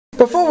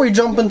Before we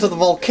jump into the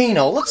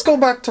volcano, let's go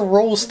back to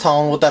Rose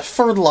Town with that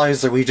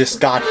fertilizer we just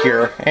got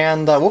here.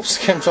 And, whoops,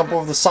 can't jump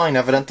over the sign,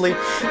 evidently.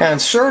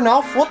 And sure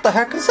enough, what the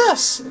heck is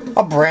this?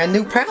 A brand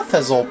new path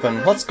has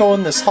opened. Let's go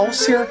in this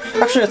house here.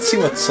 Actually, let's see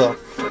what's, can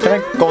I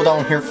go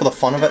down here for the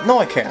fun of it? No,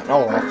 I can't.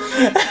 Oh, well.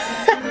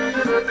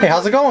 Hey,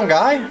 how's it going,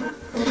 guy?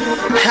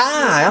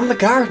 Hi, I'm the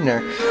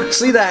gardener.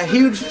 See that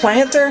huge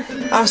planter?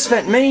 I've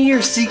spent many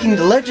years seeking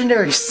the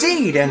legendary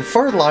seed and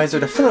fertilizer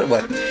to fill it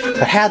with,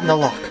 but had no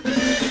luck.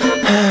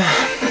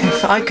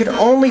 If I could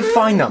only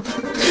find them.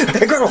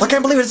 Hey, girl, I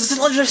can't believe it. It's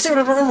a legendary seed.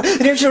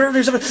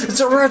 It's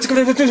so rare.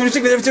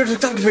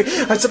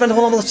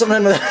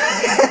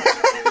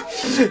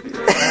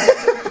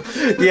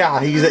 Yeah,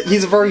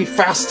 he's a very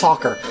fast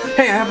talker.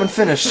 Hey, I haven't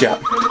finished yet.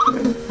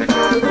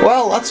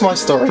 Well, that's my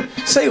story.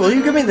 Say, will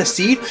you give me the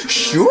seed?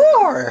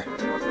 Sure!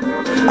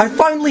 I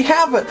finally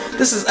have it!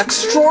 This is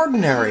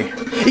extraordinary!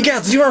 You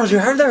can't, you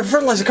have that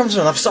fertilizer comes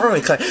from the sorry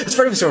clay. It's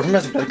very sort of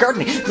method of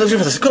gardening.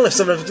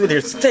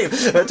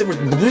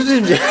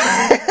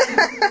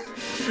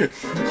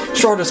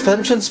 Shortest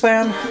pension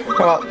span?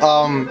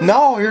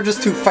 No, you're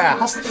just too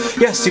fast.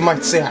 Yes, you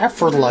might say I have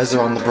fertilizer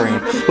on the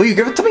brain. Will you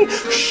give it to me?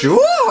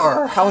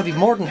 Sure! I would be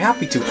more than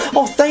happy to.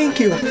 Oh, thank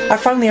you! I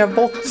finally have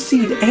both the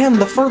seed and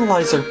the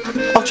fertilizer.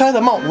 I'll try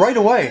them out right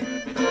away.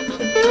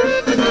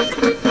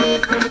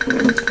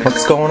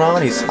 What's going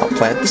on? I'll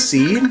plant the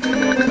seed,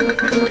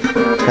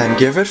 and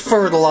give it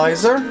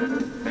fertilizer.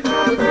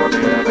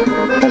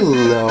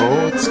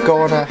 Hello, what's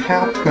going to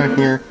happen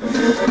here?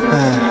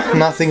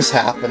 Nothing's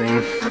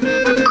happening.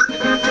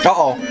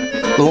 Uh-oh,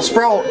 little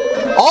sprout.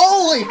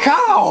 Holy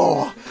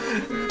cow!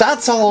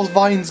 That's how those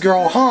vines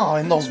grow, huh?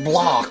 In those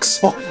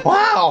blocks.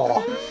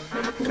 Wow!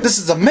 This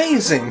is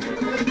amazing!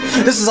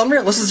 This is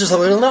unreal. This is just a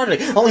little naughty.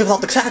 Only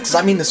without the taxes.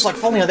 I mean, it's like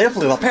falling on the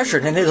airplane without pressure,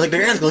 and like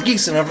the like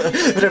geese and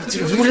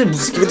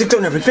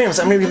don't ever be famous.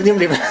 I mean, you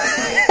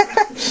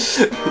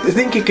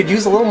think you could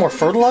use a little more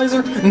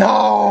fertilizer?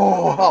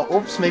 No! Oh,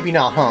 oops, maybe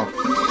not, huh?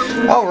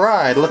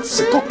 Alright,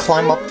 let's go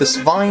climb up this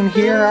vine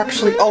here,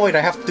 actually. Oh, wait,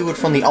 I have to do it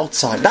from the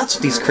outside. That's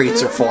what these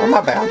crates are for.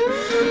 My bad.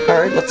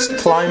 Alright, let's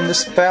climb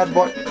this bad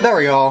boy. There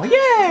we go.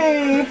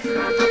 Yay!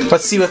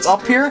 Let's see what's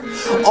up here.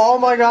 Oh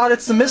my god,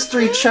 it's the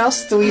mystery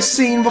chest that we've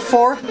seen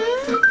before.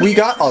 We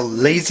got a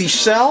lazy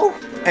shell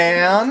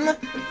and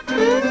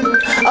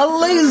a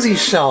lazy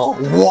shell.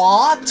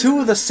 What?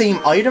 Two of the same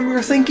item,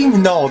 you're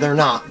thinking? No, they're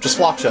not. Just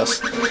watch us.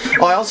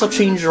 Oh, I also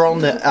changed around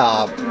the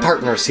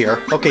partners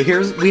here. Okay,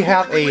 we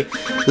have a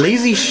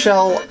lazy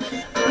shell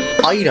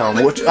item,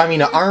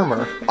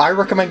 armor. I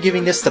recommend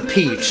giving this to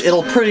Peach.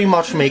 It'll pretty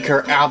much make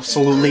her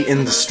absolutely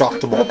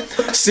indestructible.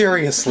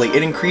 Seriously,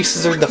 it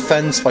increases her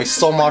defense by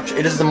so much.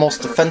 It is the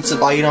most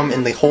defensive item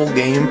in the whole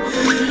game.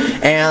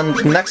 And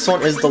the next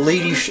one is the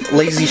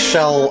lazy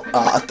shell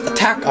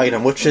attack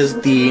item, which is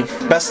the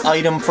best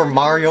item for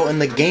Mario in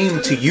the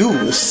game to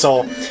use.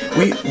 So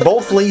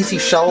both lazy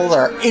shells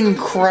are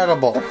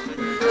incredible.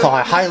 So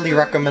I highly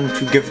recommend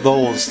to give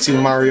those to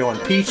Mario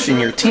and Peach in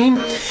your team.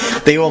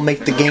 They will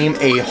make the game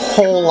a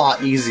whole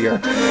lot easier.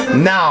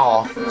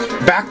 Now,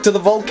 back to the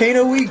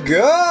volcano we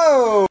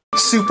go!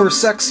 Super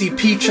sexy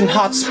Peach and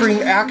hot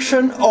spring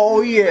action?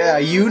 Oh yeah,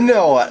 you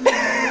know it.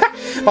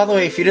 By the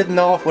way, if you didn't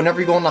know, whenever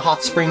you go in the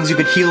hot springs, you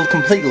could heal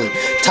completely.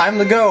 Time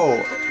to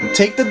go.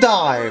 Take the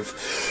dive.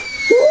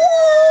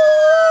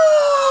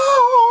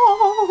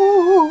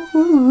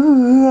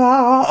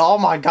 Oh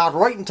my god,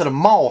 right into the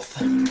mouth.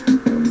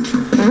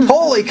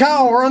 Holy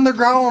cow, we're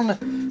underground.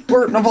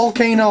 We're in a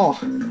volcano.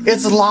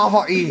 It's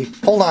lava-y.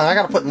 Hold on, I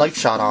gotta put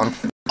Nightshot on.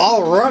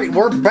 Alright,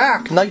 we're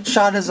back.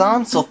 Nightshot is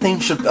on, so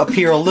things should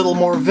appear a little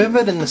more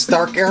vivid in this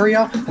dark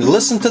area. And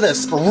listen to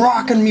this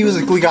rockin'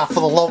 music we got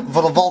for the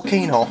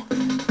volcano.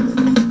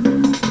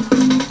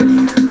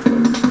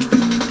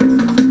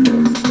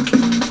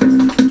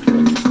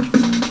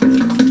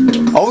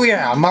 Oh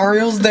yeah,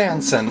 Mario's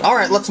dancing.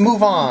 Alright, let's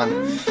move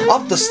on.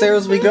 Up the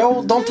stairs we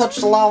go. Don't touch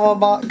the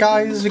lava,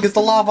 guys, because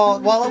the lava,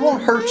 while it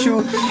won't hurt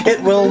you,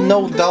 it will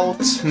no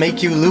doubt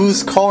make you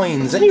lose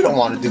coins, and you don't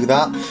want to do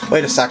that.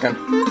 Wait a second.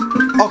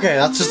 Okay,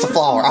 that's just a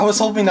flower. I was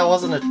hoping that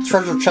wasn't a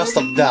treasure chest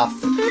of death.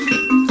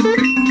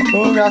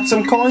 Oh, got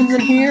some coins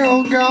in here.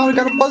 Oh god, I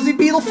got a buzzy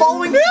beetle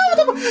following me.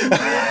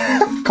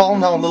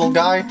 Calm down, little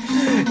guy.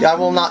 I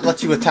will not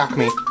let you attack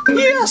me.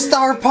 Yeah,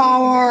 star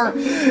power!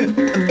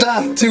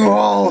 Death to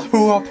all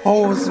who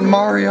oppose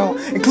Mario,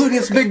 including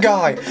this big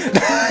guy.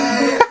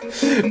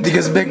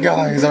 Because big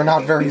guys are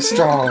not very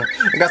strong.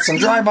 I got some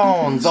dry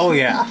bones. Oh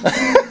yeah.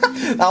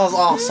 That was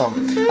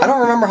awesome. I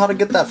don't remember how to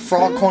get that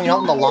frog coin out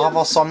in the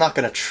lava, so I'm not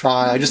gonna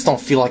try. I just don't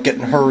feel like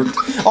getting hurt.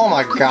 Oh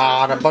my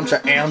god, a bunch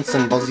of ants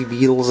and buzzy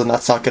beetles, and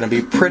that's not gonna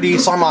be pretty,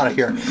 so I'm out of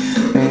here.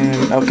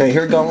 And, okay,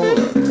 here we go.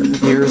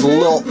 Here's a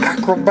little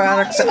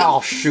acrobatics. Oh,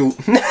 shoot.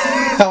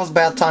 That was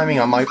bad timing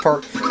on my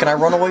part. Can I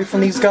run away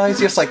from these guys?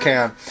 Yes, I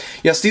can.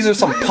 Yes, these are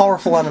some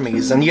powerful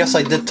enemies, and yes,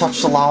 I did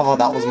touch the lava.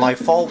 That was my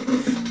fault.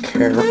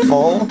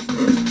 Careful.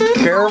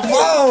 Careful!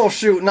 Oh,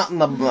 shoot, not in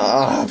the...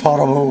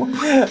 Potable.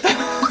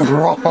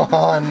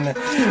 Run!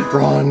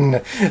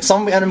 Run!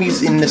 Some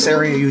enemies in this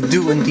area you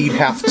do indeed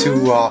have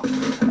to,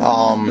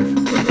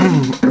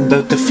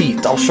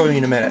 defeat. I'll show you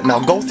in a minute. Now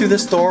go through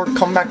this door,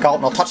 come back out,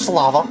 and I'll touch the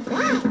lava.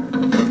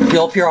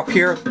 You're up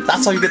here.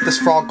 That's how you get this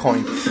frog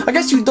coin. I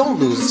guess you don't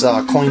lose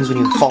coins when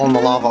you fall in the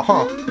lava,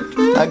 huh?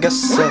 I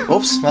guess,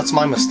 oops, that's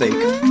my mistake.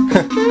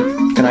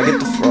 Can I get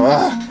the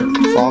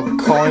frog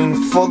coin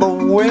for the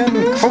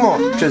win? Come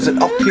on, is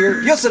it up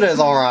here? Yes it is,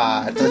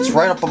 alright. It's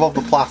right up above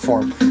the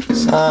platform.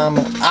 So,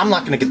 I'm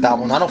not gonna get that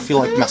one. I don't feel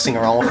like messing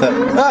around with it.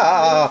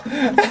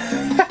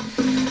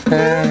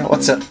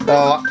 What's it?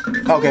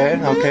 Okay,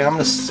 I'm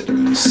gonna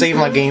save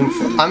my game.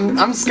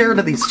 I'm scared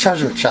of these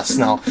treasure chests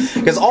now,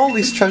 because all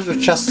these treasure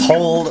chests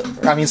hold.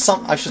 I mean,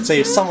 some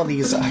of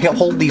these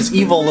hold these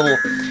evil little.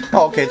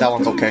 Oh, okay, that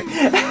one's okay.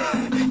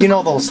 You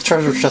know those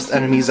treasure chest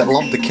enemies that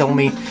love to kill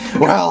me?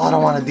 Well, I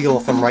don't want to deal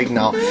with them right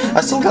now.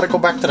 I still gotta go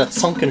back to that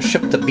sunken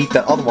ship to beat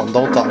that other one,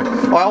 don't I?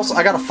 Oh,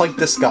 I gotta fight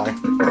this guy.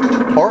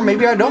 Or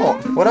maybe I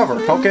don't.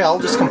 Whatever. Okay, I'll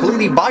just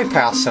completely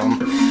bypass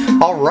him.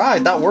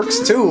 Alright, that works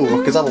too,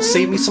 because that'll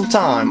save me some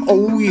time.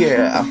 Oh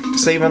yeah,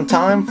 saving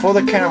time for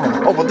the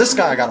camera. Oh, but this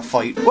guy I gotta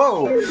fight.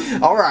 Whoa!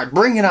 Alright,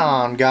 bring it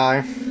on,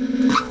 guy.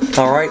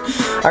 Alright,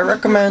 I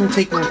recommend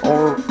taking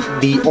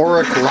the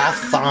Auric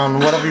Lathon,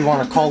 whatever you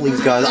want to call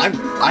these guys.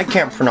 I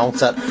can't pronounce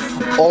that.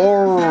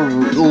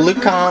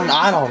 Orlicon,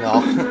 I don't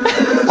know.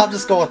 I'll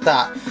just go with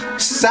that.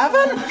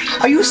 7?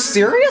 Are you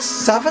serious?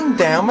 7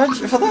 damage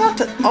for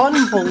that?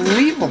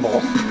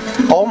 Unbelievable.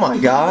 Oh my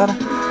god.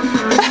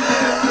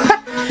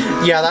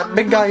 Yeah, that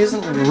big guy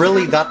isn't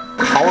really that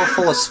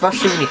powerful,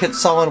 especially when you hit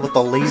someone with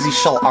a lazy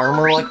shell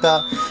armor like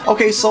that.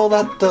 Okay, so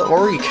that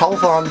Ori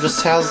Kelvon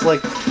just has,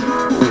 like,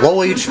 low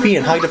HP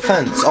and high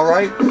defense,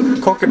 alright?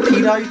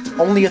 Corcopedite,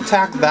 only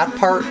attack that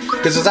part,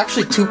 because there's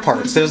actually 2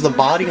 parts. There's the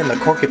body and the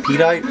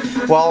Corcopedite.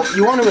 Well,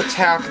 you want to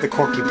attack the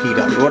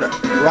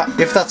Corcopedite,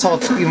 if that's how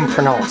it's even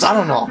pronounced. I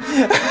don't know.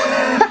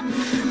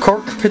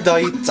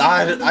 Corcopedite,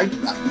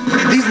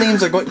 these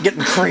names are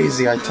getting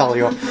crazy, I tell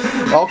you.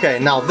 Okay,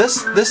 now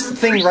this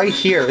thing right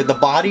here, the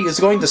body, is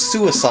going to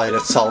suicide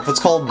itself. It's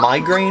called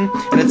Migraine,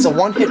 and it's a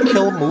one-hit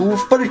kill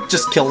move, but it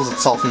just kills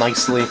itself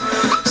nicely.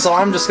 So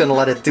I'm just gonna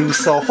let it do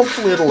so.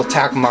 Hopefully it'll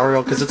attack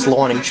Mario, because it's low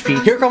on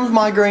HP. Here comes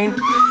Migraine.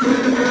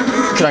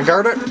 Can I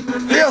guard it?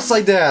 Yes,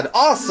 I did!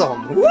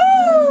 Awesome!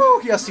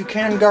 Woo! Yes, you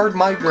can guard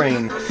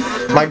Migraine.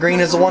 Migraine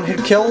is a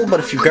one-hit kill,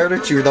 but if you guard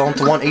it, you're down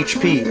to 1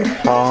 HP.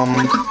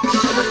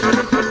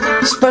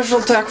 Special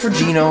attack for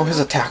Geno. His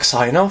attack's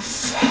high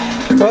enough.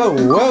 Whoa,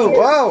 whoa,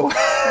 whoa!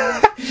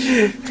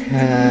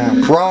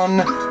 Run!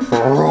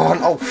 Run!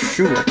 Oh,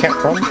 shoot, I can't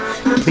run.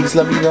 Please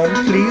let me run,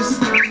 please.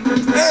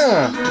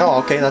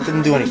 Oh, okay, that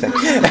didn't do anything.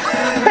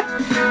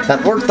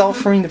 That worked out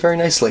for me very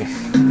nicely.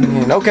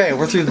 Okay,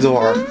 we're through the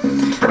door.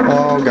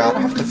 Oh god,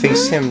 I have to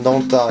face him,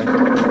 don't I?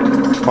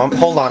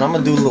 Hold on, I'm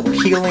gonna do a little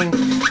healing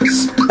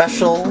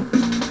special.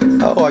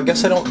 Oh, I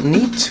guess I don't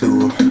need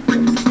to.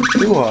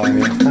 Do I?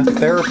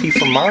 Therapy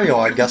for Mario,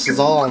 I guess, is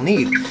all I'll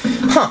need.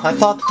 Huh, I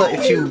thought that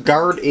if you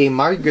guard a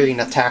migraine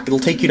attack, it'll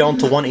take you down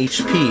to 1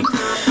 HP.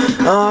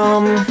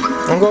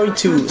 I'm going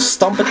to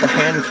stump at the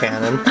hand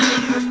cannon.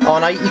 Oh,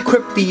 and I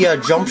equipped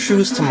the jump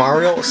shoes to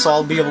Mario, so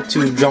I'll be able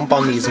to jump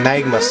on these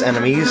Magmus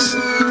enemies,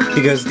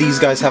 because these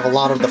guys have a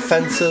lot of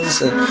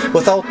defenses, and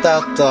without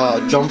that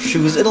jump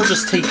shoes, it'll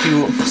just take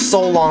you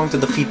so long to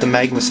defeat the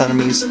Magmus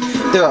enemies.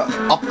 They're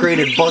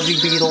upgraded Buzzy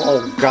Beetle.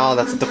 Oh god,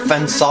 that's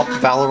defense up.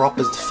 Valor up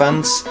is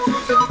defense.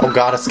 Oh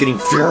god, it's getting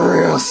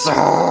furious.